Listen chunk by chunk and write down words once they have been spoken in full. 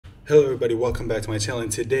Hello everybody, welcome back to my channel, and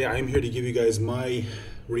today I'm here to give you guys my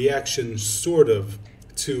reaction, sort of,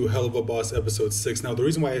 to Helluva Boss episode 6. Now the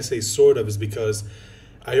reason why I say sort of is because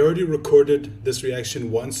I already recorded this reaction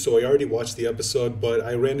once, so I already watched the episode, but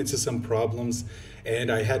I ran into some problems and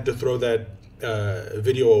I had to throw that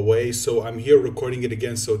video away, so I'm here recording it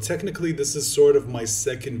again. So technically this is sort of my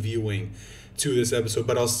second viewing to this episode,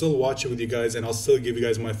 but I'll still watch it with you guys and I'll still give you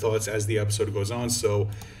guys my thoughts as the episode goes on. So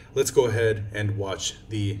let's go ahead and watch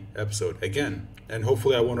the episode again, and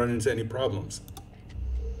hopefully I won't run into any problems.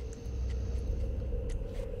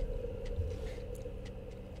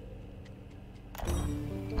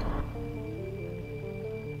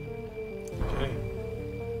 Okay.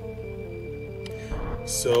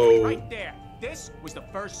 So right there, this was the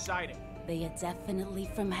first sighting. They are definitely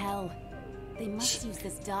from hell. They must use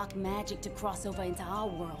this dark magic to cross over into our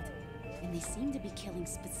world. And they seem to be killing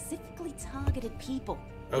specifically targeted people.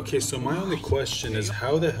 okay, so my only question is,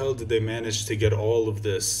 how the hell did they manage to get all of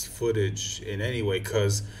this footage in any way?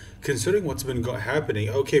 Because considering what's been happening,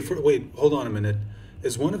 okay, wait, hold on a minute.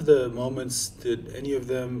 Is one of the moments, did any of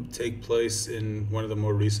them take place in one of the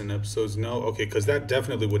more recent episodes? No? Okay, because that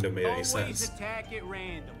definitely wouldn't have made any sense. Always attack at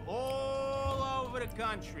random, all over the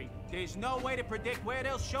country. There's no way to predict where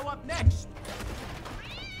they'll show up next.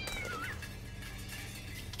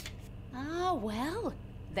 Ah, well,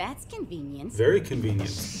 that's convenient. Very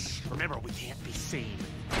convenient. Remember, we can't be seen.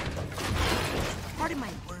 Pardon my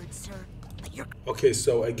words, sir, but you're... Okay,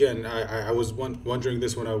 so again, I was wondering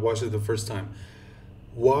this when I watched it the first time.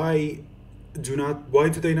 Why do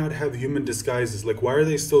they not have human disguises? Like, why are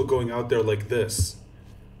they still going out there like this?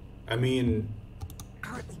 I mean,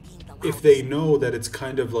 currently being the if they know that it's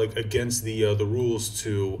kind of like against the rules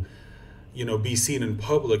to, you know, be seen in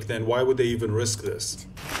public, then why would they even risk this?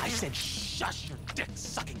 I said shush your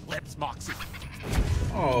dick-sucking lips, Moxie.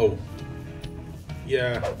 Oh,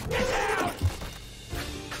 yeah.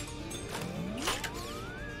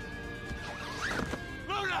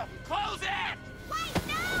 Luna, close it! Wait,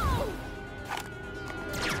 no!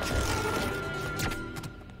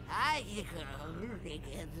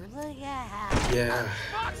 Yeah.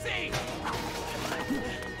 Moxie!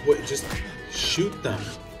 Wait, just shoot them.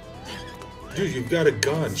 Dude, you've got a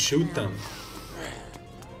gun. Shoot them.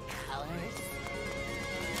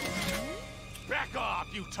 Back off,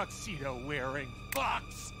 you tuxedo-wearing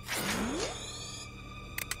fox!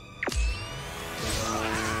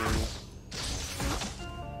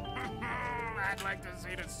 I'd like to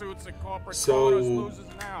see the suits and corporate corners losers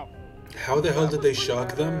now. How the hell did they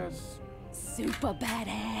shock them? Super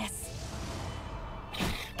badass.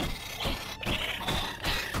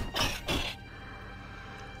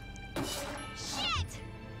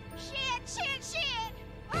 Shit!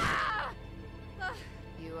 Ah!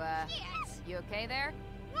 You okay there?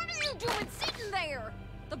 What are you doing sitting there?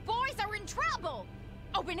 The boys are in trouble!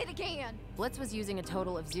 Open it again! Blitz was using a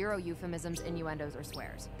total of 0 euphemisms, innuendos, or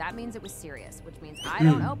swears. That means it was serious, which means I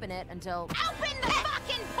don't open it until... Open the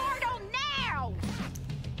fucking portal now!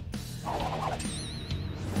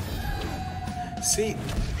 See,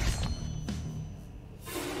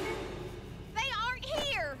 They aren't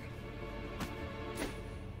here!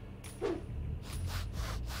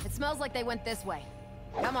 It smells like they went this way.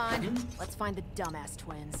 Come on, let's find the dumbass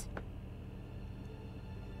twins.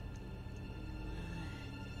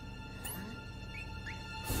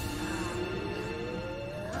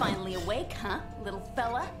 Finally awake, huh, little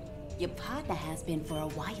fella? Your partner has been for a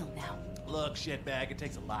while now. Look, shitbag, it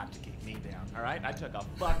takes a lot to keep me down, alright? I took a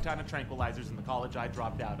fuck ton of tranquilizers in the college I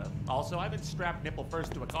dropped out of. Also, I've been strapped nipple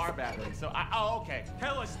first to a car battery, so oh, okay.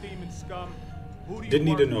 Tell us, demon scum. Who do you didn't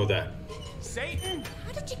need to work know for? that. Satan?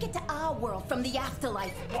 How did you get to our world from the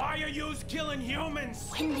afterlife? Why are you killing humans?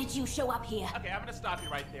 When did you show up here? Okay, I'm gonna stop you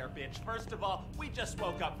right there, bitch. First of all, we just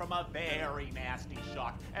woke up from a very nasty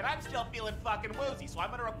shock, and I'm still feeling fucking woozy, so I'm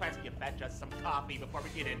gonna request you fetch us some coffee before we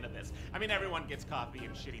get into this. I mean, everyone gets coffee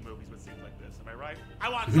in shitty movies with scenes like this, am I right? I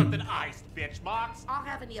want something iced, bitch, Mox. I'll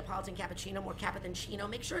have a Neapolitan cappuccino, more cappa than chino.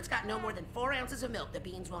 Make sure it's got no more than 4 ounces of milk. The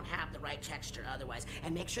beans won't have the right texture otherwise.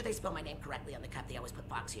 And make sure they spell my name correctly on the cup. They always put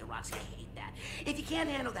Foxy or Roxy. I hate that. If you can't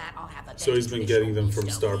handle that, I'll have a So he's been getting them from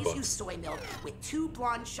traditional Starbucks. Please use soy milk with 2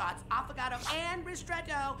 blonde shots, affogato and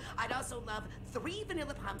ristretto. I'd also love 3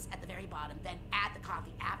 vanilla pumps at the very bottom. Then add the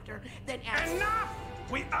coffee after. Then add... Enough!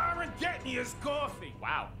 We aren't getting his coffee.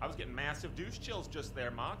 Wow, I was getting massive douche chills just there,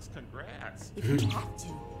 Mox. Congrats. If you have to,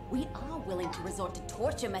 We are willing to resort to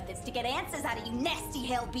torture methods to get answers out of you nasty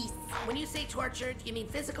hell beasts. When you say torture, do you mean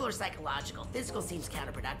physical or psychological? Physical seems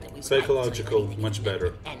counterproductive. We would Psychological, like to tell you much anything better.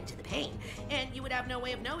 that would end to the pain, and you would have no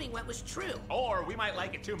way of knowing what was true. Or we might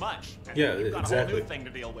like it too much. And Yeah, you've got a exactly. whole new thing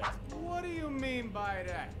to deal with. What do you mean by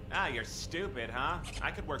that? Ah, you're stupid, huh?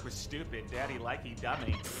 I could work with stupid, daddy-likey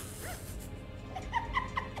dummy.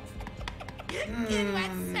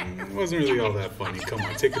 It wasn't really all that funny. Come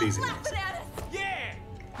on, take it easy, Max. Yeah!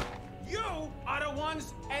 You are the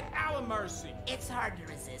ones at our mercy. It's hard to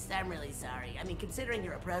resist. I'm really sorry. I mean, considering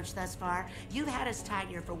your approach thus far, you've had us tied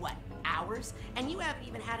here for what, hours? And you haven't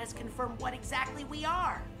even had us confirm what exactly we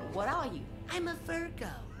are. What are you? I'm a Virgo.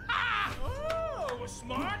 Ah! Oh, a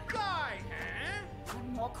smart guy, huh?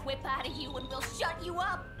 One more quip out of you and we'll shut you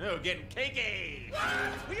up. Oh, getting cakey.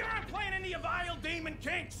 We aren't playing any of Isle Demon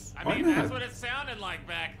Kinks. I Why mean, not? that's what it sounded like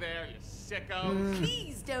back there, you sicko.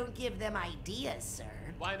 Please don't give them ideas, sir.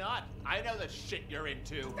 Why not? I know the shit you're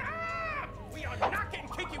into. Ah! We are not getting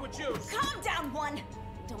kinky with you. Calm down, one.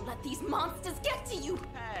 Don't let these monsters get to you.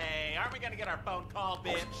 Hey, aren't we gonna get our phone call,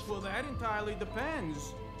 bitch? Well, that entirely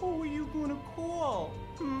depends. Who are you gonna call?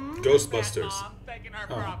 Hmm? Ghostbusters. Fat mom, taking her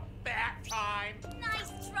for a back time.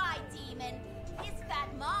 Nice try, demon. His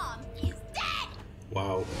fat mom is dead.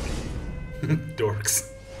 Wow.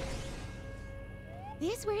 Dorks.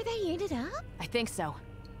 This where they ended up? I think so.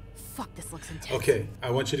 Fuck, this looks intense. Okay,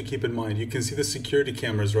 I want you to keep in mind, you can see the security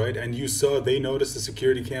cameras, right? And you saw they noticed the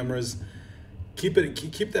security cameras. Keep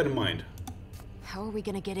that in mind. How are we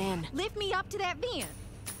gonna get in? Lift me up to that van.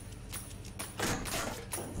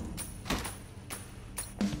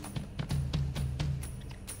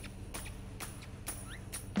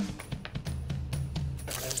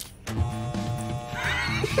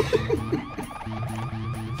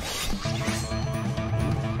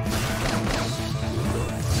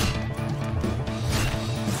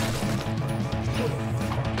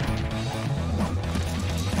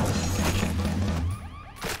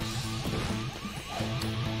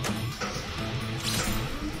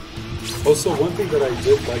 Also, one thing that I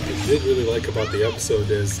did really like about the episode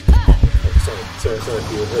is, sorry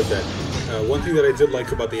if you heard that. One thing that I did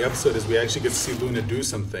like about the episode is we actually get to see Luna do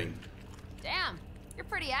something, Damn, you're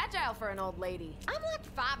pretty agile for an old lady. I'm like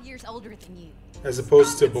 5 years older than you. as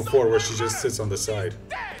opposed to before where she just sits on the side.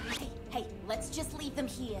 Hey, let's just leave them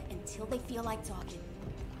here until they feel like talking.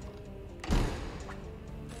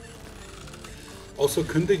 Also,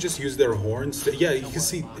 couldn't they just use their horns? Yeah, you can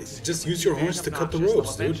see, just use your horns to cut the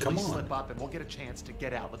ropes, dude. Come on. Slip up and we'll get a chance to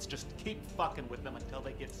get out. Let's just keep fucking with them until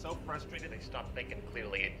they get so frustrated they stop thinking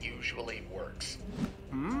clearly. It usually works.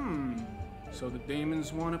 So the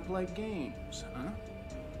demons want to play games, huh?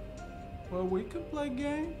 Well, we could play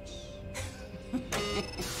games.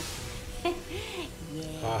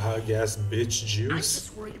 Haha, gas bitch I'm juice.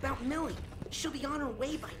 just worried about Millie. She'll be on her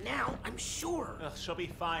way by now, I'm sure. Ugh, she'll be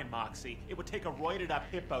fine, Moxie. It would take a roided-up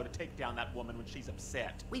hippo to take down that woman when she's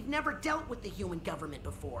upset. We've never dealt with the human government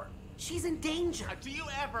before. She's in danger. Do you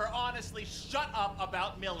ever honestly shut up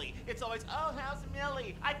about Millie? It's always, oh, how's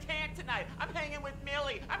Millie? I can't tonight. I'm hanging with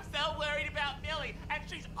Millie. I'm so worried about Millie. And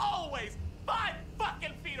she's always 5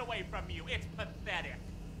 fucking feet away from you. It's pathetic.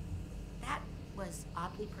 That was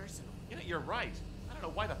oddly personal. You know, you're right. I don't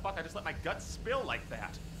know why the fuck I just let my guts spill like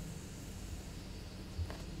that.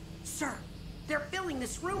 Sir, they're filling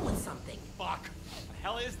this room with something. Fuck. What the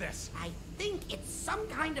hell is this? I think it's some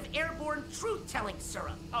kind of airborne truth-telling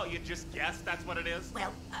syrup. Oh, you just guessed that's what it is?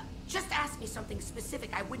 Well, just ask me something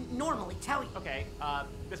specific I wouldn't normally tell you. Okay,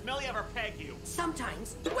 does Millie ever peg you?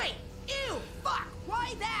 Sometimes. Wait! Ew! Fuck!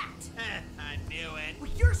 Why that? I knew it.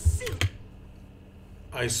 With your suit!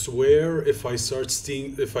 I swear, if I start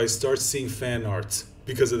seeing fan art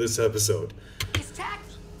because of this episode, Is tacky?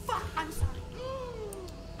 Fuck! I'm sorry.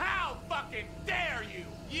 How fucking dare you?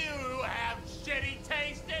 You have shitty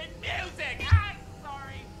taste in music! I'm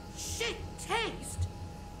sorry! Shit taste!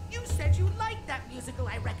 You said you liked that musical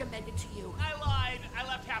I recommended to you. I lied. I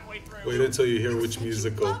left halfway through. wait until you hear which said you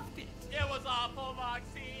musical. loved it. It was awful,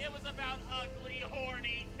 Moxie. It was about ugly,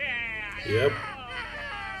 horny cats. Yep.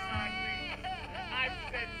 I've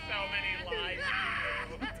said so many lies to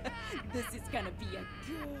you. This is gonna be a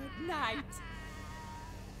good night.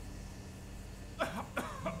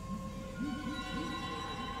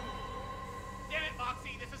 Damn it,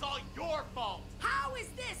 Moxie. This is all your fault. How is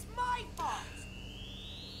this my fault?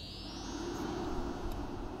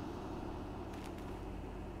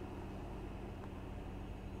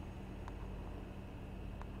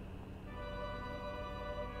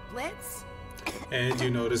 Blitz? And you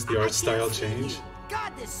notice the art style change.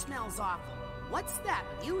 God, this smells awful. What's that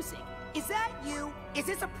music? Is that you? Is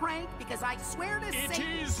this a prank? Because I swear to It say...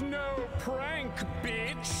 is no prank,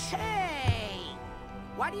 bitch! Hey!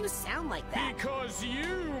 Why do you sound like that? Because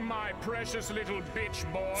you, my precious little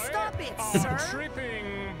bitch boy, Stop it, are sir!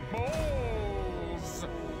 tripping balls!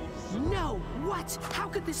 No! What? How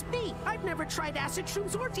could this be? I've never tried acid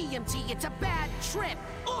shrooms or DMT. It's a bad trip.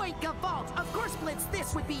 Oi, Gavalt! Of course, Blitz,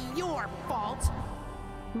 this would be your fault.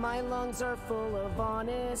 My lungs are full of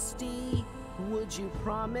honesty. Would you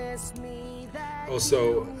promise me that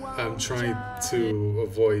Also, you I'm won't trying judge? to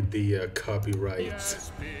avoid the copyright.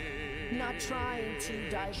 Yes, bitch. Not trying to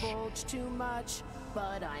divulge too much,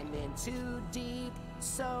 but I'm in too deep.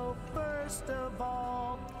 So first of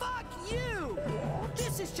all, fuck you!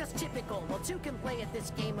 This is just typical. Well, two can play at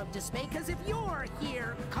this game of dismay, cause if you're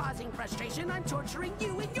here causing frustration, I'm torturing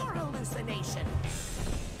you in your hallucination.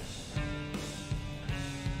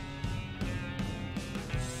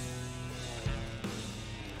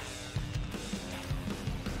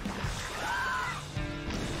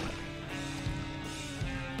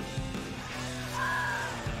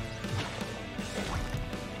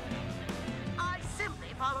 I simply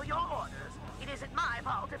follow your orders. It isn't my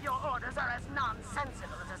fault if your orders are as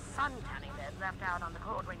nonsensical as a sun tanning bed left out on the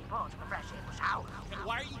cold rainy porch of a fresh April shower. And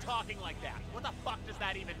why are you talking like that? What the fuck does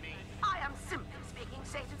that even mean? I am simply speaking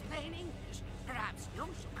Satan's plain English. Perhaps you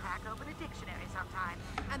should crack open a dictionary sometime,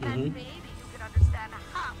 and then maybe you can understand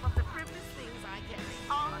half of the frivolous things I carry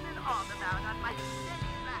on and on about on my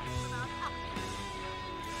steady life without happiness.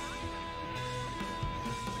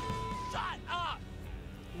 Shut up!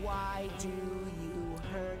 Why do you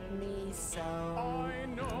hurt me so? I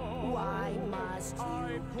know. Why must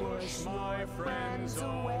I you push my your friends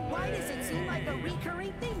away? Why does it seem like a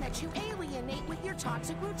recurring thing that you alienate with your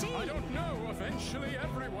toxic routine? I don't know. Eventually,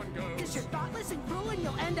 everyone Because goes. you're thoughtless and cruel and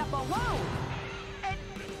you'll end up alone.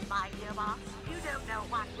 Admit, my dear boss, you don't know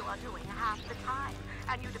what you are doing half the time,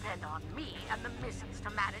 and you depend on me and the missus to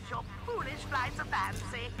manage your foolish flights of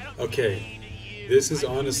fancy. Okay, this is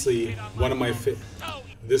honestly one of my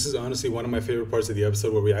favorite parts of the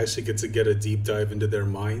episode, where we actually get to get a deep dive into their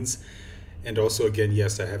minds. And also, again,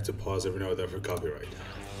 yes, I have to pause every now and then for copyright.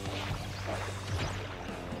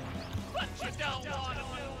 But you don't want to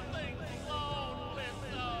do things alone,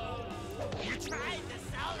 Lizzo. You tried the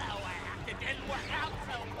solo act. It didn't work out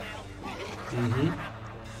so well.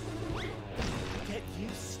 Yet you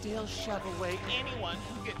still shove away anyone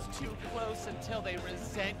who gets too close until they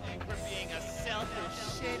resent you for being a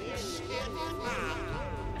selfish, shitty pop.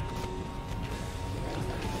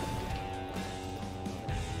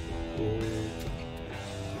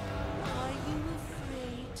 Are you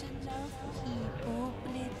afraid to love people,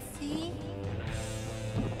 Blitzy?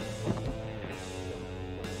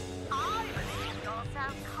 I believe your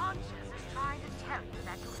self-conscious is trying to tell you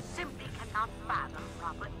that you simply cannot fathom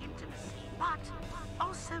proper intimacy, but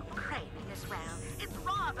also craving as well. It's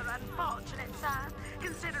rather unfortunate, sir,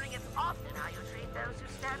 considering it's often how you treat those who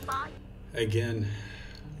stand by, Again,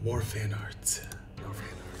 more fan art. More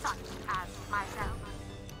fan art. such as myself.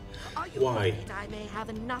 Are you Why? worried I may have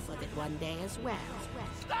enough of it one day as well?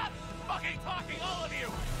 Stop fucking talking, all of you!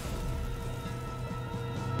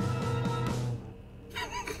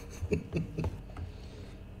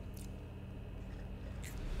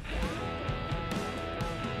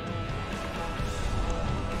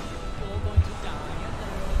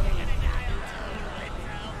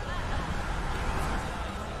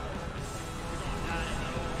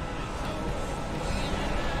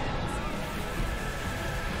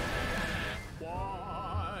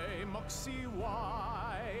 Why, Moxie,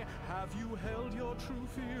 why have you held your true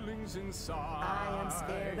feelings inside? I am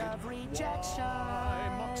scared of rejection.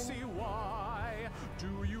 Why, Moxie, why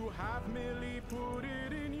do you have Millie put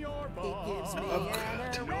it in your It butt? gives me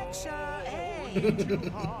an erection. Hey. To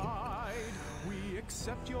hide. We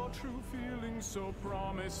accept your true feelings, so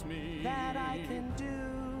promise me That I can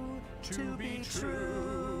do to be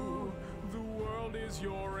true. The world is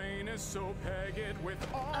your anus, so peg it with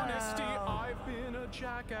honesty. I've been a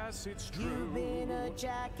jackass, it's true. You've been a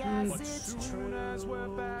jackass, But it's soon true. as we're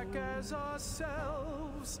back as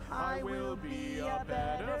ourselves, I will be a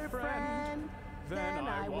better friend than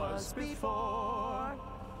I was before.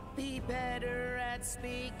 Be better at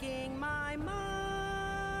speaking my mind,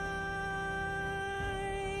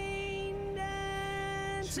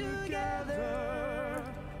 and together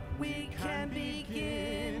we can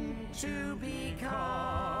begin to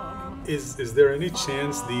become. Is there any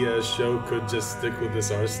chance the show could just stick with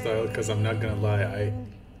this art style? Because I'm not gonna lie,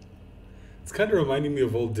 it's kind of reminding me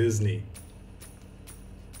of old Disney.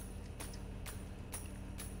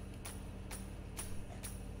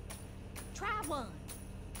 Try one.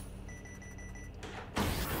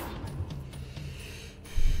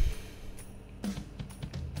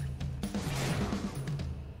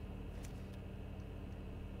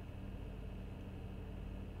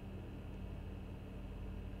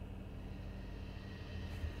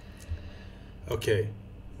 Okay,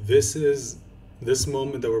 this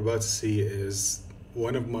moment that we're about to see is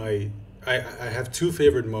one of my. I have two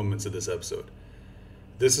favorite moments of this episode.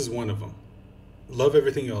 This is one of them. Love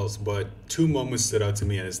everything else, but two moments stood out to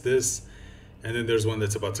me, and it's this, and then there's one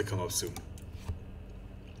that's about to come up soon.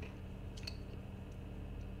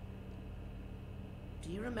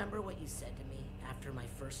 Do you remember what you said to me after my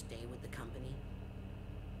first day with the company?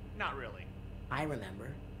 Not really. I remember.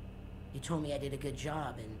 You told me I did a good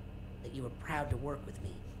job and that you were proud to work with me.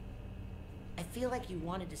 I feel like you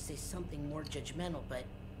wanted to say something more judgmental, but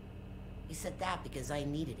you said that because I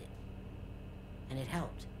needed it. And it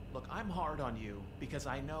helped. Look, I'm hard on you because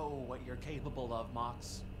I know what you're capable of,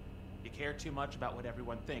 Mox. You care too much about what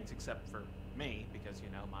everyone thinks, except for me, because, you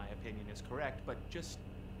know, my opinion is correct, but just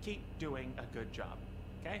keep doing a good job,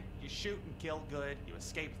 okay? You shoot and kill good, you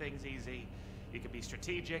escape things easy, you can be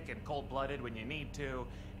strategic and cold-blooded when you need to,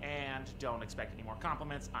 and don't expect any more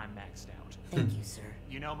compliments. I'm maxed out. Thank you, sir.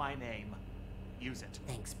 You know my name. Use it.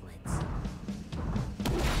 Thanks, Blitz.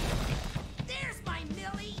 There's my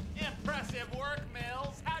Millie! Impressive work,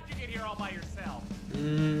 Mills. How'd you get here all by yourself?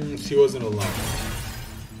 She wasn't alone.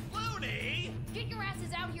 Looney! Get your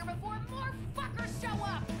asses out here before more fuckers show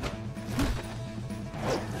up!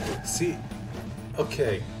 See,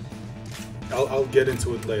 okay, I'll get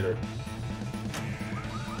into it later.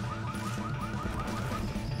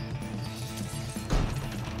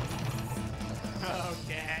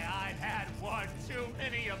 Okay, I've had one too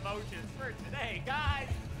many emotions for today, guys.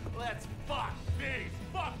 Let's fuck these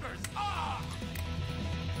fuckers up!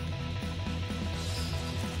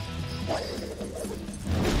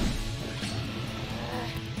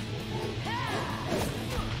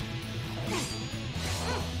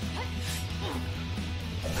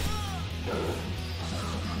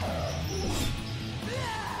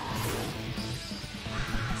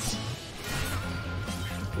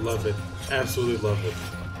 Love it. Absolutely love it.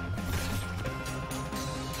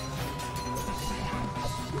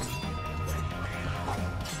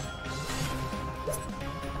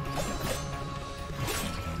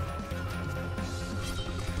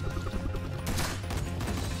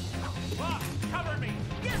 Boss, cover me!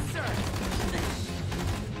 Yes, sir!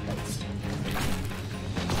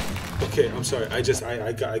 Okay, I'm sorry. I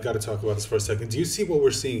got to talk about this for a second. Do you see what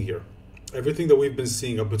we're seeing here? Everything that we've been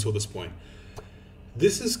seeing up until this point.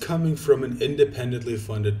 This is coming from an independently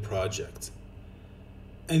funded project.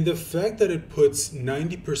 And the fact that it puts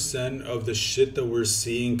 90% of the shit that we're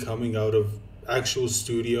seeing coming out of actual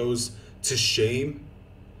studios to shame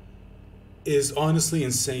is honestly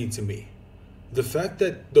insane to me. The fact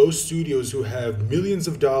that those studios who have millions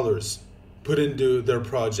of dollars put into their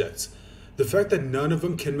projects, the fact that none of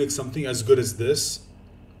them can make something as good as this,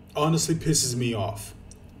 honestly pisses me off.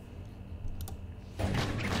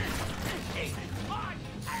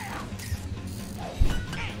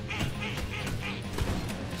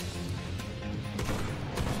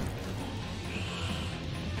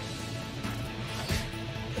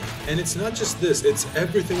 And it's not just this; it's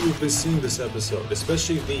everything we've been seeing this episode,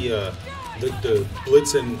 especially the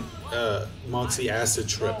Blitz and Moxie acid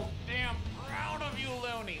trip. Oh, damn proud of you,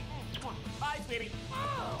 Looney. Hi, sweetie.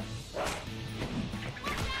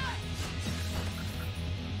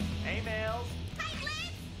 Hey, Mills.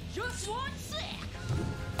 Just one sec.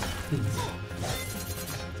 Do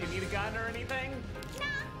you need a gun or anything? Nah,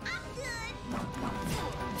 I'm good.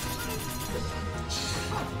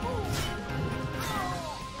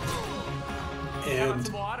 Have And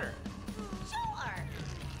some water. Sure.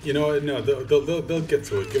 you know what? No, they'll get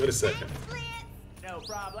to it. Give it a second. No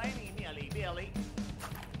problem, Millie Billy.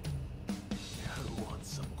 Who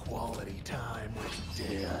wants some quality time with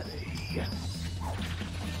Daddy? Good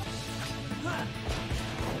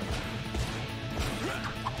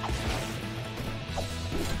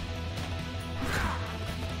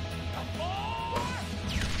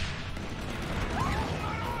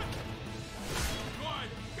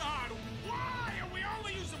God, why are we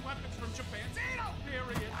only using weapons from Japan's Edo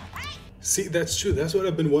period? See, that's true. That's what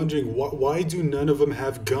I've been wondering. Why do none of them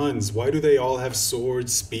have guns? Why do they all have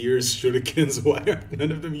swords, spears, shurikens? Why are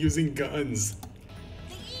none of them using guns?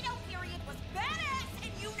 The Edo period was badass,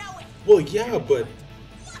 and you know it. Well, yeah, but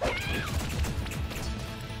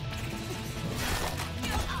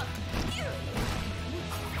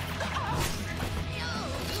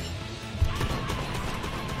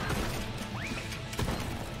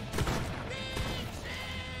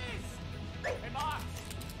Hey, Mox.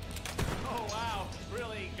 Oh, wow.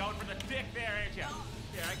 Really going for the dick there, ain't you?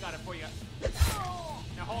 Here, I got it for you.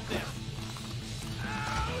 Now hold this.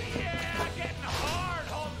 Oh, yeah. Getting hard.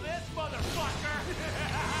 Hold this, motherfucker.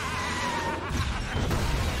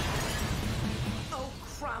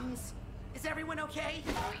 everyone okay?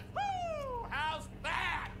 Woo! How's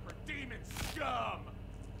that for demon scum?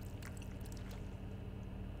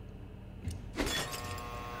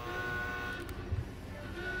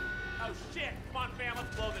 Oh shit! Come on, fam,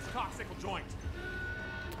 let's blow this coxicle joint.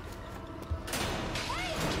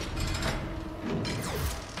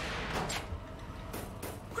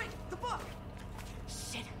 Quick, the book!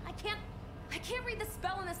 Shit, I can't read the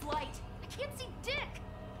spell in this light. I can't see dick.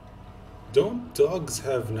 Don't dogs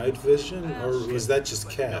have night vision, or was that just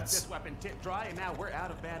cats? This weapon tip dry, and now we're out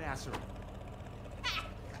of badassery.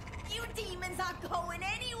 You demons aren't going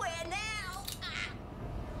anywhere now.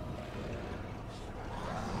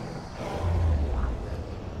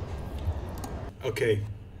 Okay,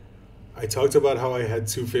 I talked about how I had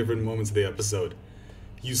two favorite moments of the episode.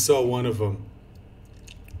 You saw one of them.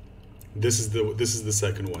 This is the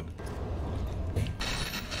second one.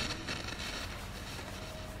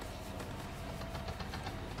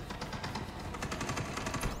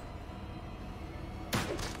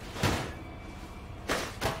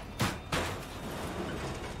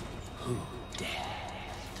 Who dare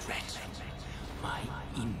threaten my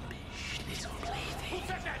impish little plaything? Who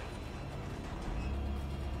said that?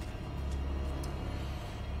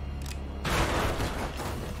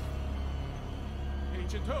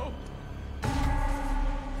 Agent who?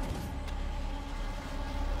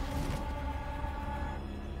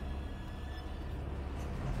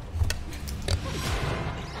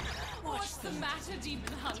 What's the matter, demon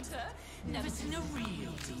hunter? Never seen a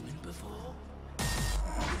real demon before.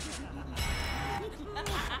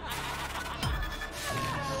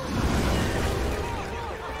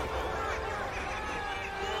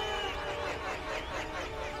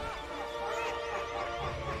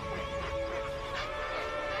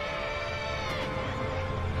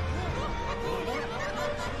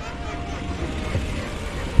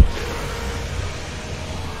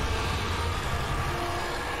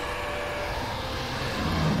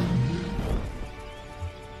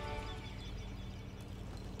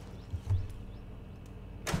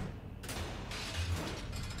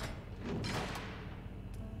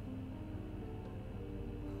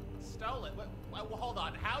 Stole it? Hold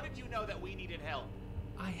on, how did you know that we needed help?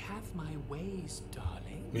 I have my ways,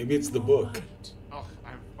 darling. Maybe it's the book. Right. Oh,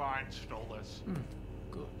 I'm fine, Stolas.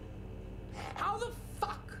 Good. How the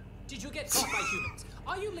fuck did you get caught by humans?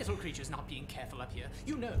 Are you little creatures not being careful up here?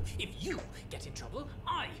 You know, if you get in trouble,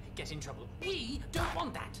 I get in trouble. We don't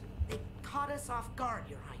want that. They caught us off guard,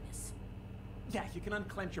 Your Highness. Yeah, you can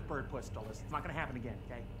unclench your bird puss, Stolas. It's not gonna happen again,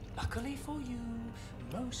 okay? Luckily for you,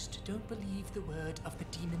 most don't believe the word of the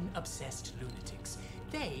demon-obsessed lunatics.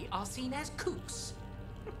 They are seen as kooks.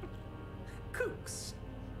 Kooks?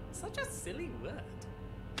 Such a silly word.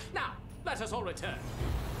 Now, let us all return.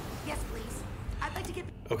 Yes, please. I'd like to get...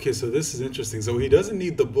 Okay, so this is interesting. So he doesn't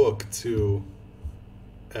need the book to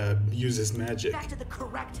use his magic. back to the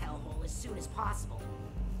correct hellhole as soon as possible.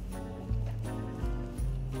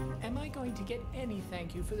 Am I going to get any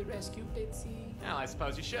thank you for the rescue, Bitsy? Well, I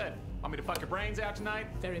suppose you should. Want me to fuck your brains out tonight?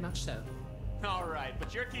 Very much so. All right,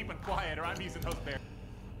 but you're keeping quiet or I'm using those bear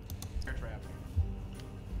traps.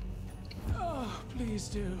 Oh, please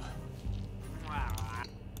do.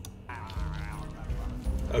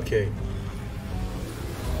 Okay.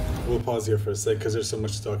 We'll pause here for a sec because there's so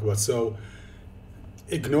much to talk about. So,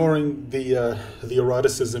 ignoring the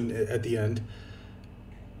eroticism at the end,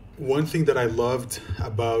 one thing that I loved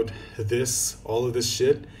about all of this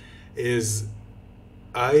shit, is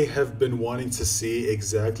I have been wanting to see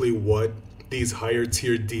exactly what these higher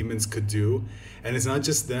tier demons could do. And it's not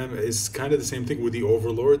just them, it's kind of the same thing with the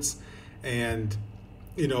overlords and,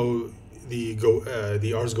 you know,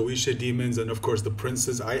 the Ars Goetia demons and of course the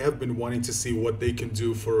princes. I have been wanting to see what they can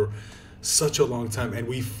do for such a long time, and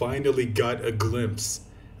we finally got a glimpse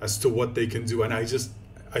as to what they can do, and I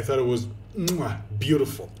thought it was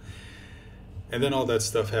beautiful. And then all that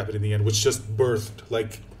stuff happened in the end, which just birthed,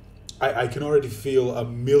 like, I can already feel a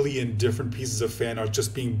million different pieces of fan art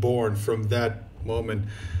just being born from that moment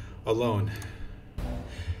alone.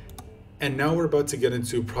 And now we're about to get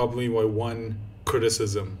into probably my one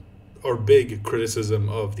criticism, or big criticism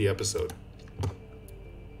of the episode.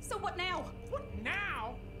 So what now? What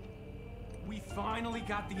now? We finally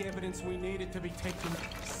got the evidence we needed to be taken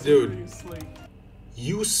Dude. seriously.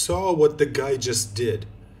 You saw what the guy just did.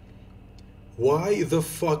 Why the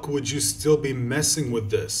fuck would you still be messing with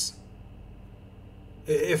this?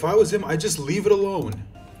 If I was him, I'd just leave it alone.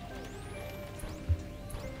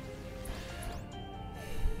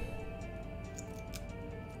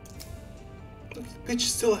 Look, the bitch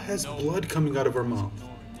still has blood coming out of her mouth.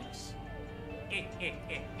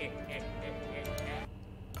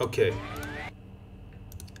 Okay.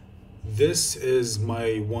 this is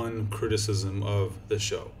my one criticism of the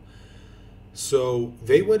show. So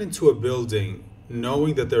they went into a building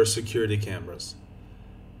knowing that there are security cameras.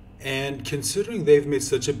 And considering they've made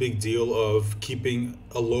such a big deal of keeping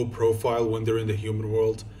a low profile when they're in the human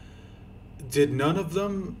world, did none of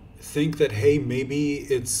them think that, hey, maybe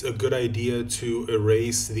it's a good idea to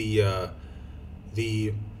erase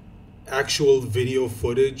the actual video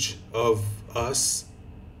footage of us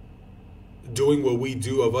doing what we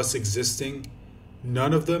do, of us existing?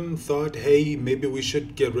 None of them thought, hey, maybe we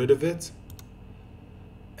should get rid of it?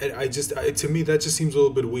 And to me, that just seems a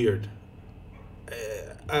little bit weird.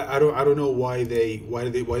 I don't know why they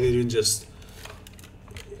didn't just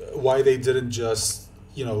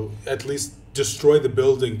at least destroy the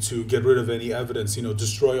building to get rid of any evidence,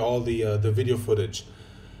 destroy all the video footage.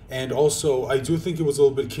 And also, I do think it was a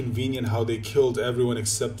little bit convenient how they killed everyone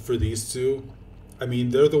except for these two. I mean,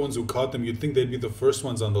 they're the ones who caught them. You'd think they'd be the first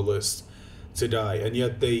ones on the list to die, and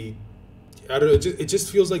yet I don't know, it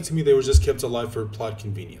just feels like to me they were just kept alive for plot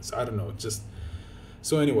convenience. I don't know,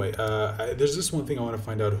 So anyway, there's just one thing I want to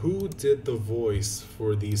find out. Who did the voice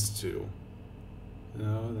for these two?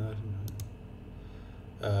 No,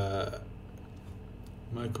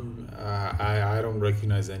 Michael. I don't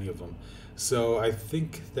recognize any of them. So I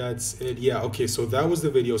think that's it. Yeah, okay, so that was the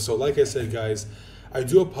video. So like I said, guys, I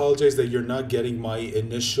do apologize that you're not getting my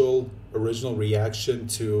original reaction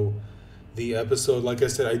to the episode. Like I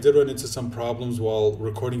said, I did run into some problems while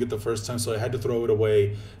recording it the first time, so I had to throw it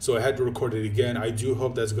away. So I had to record it again. I do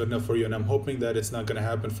hope that's good enough for you, and I'm hoping that it's not going to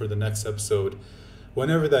happen for the next episode,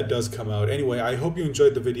 whenever that does come out. Anyway, I hope you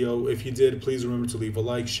enjoyed the video. If you did, please remember to leave a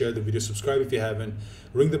like, share the video, subscribe if you haven't,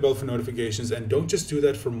 ring the bell for notifications, and don't just do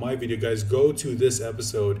that for my video, guys. Go to this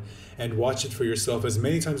episode and watch it for yourself as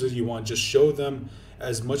many times as you want. Just show them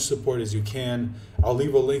as much support as you can. I'll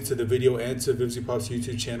leave a link to the video and to VivziePop's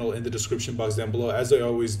YouTube channel in the description box down below, as I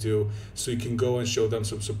always do, so you can go and show them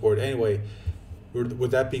some support. Anyway, with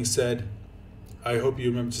that being said, I hope you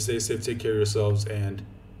remember to stay safe, take care of yourselves, and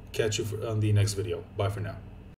catch you on the next video. Bye for now.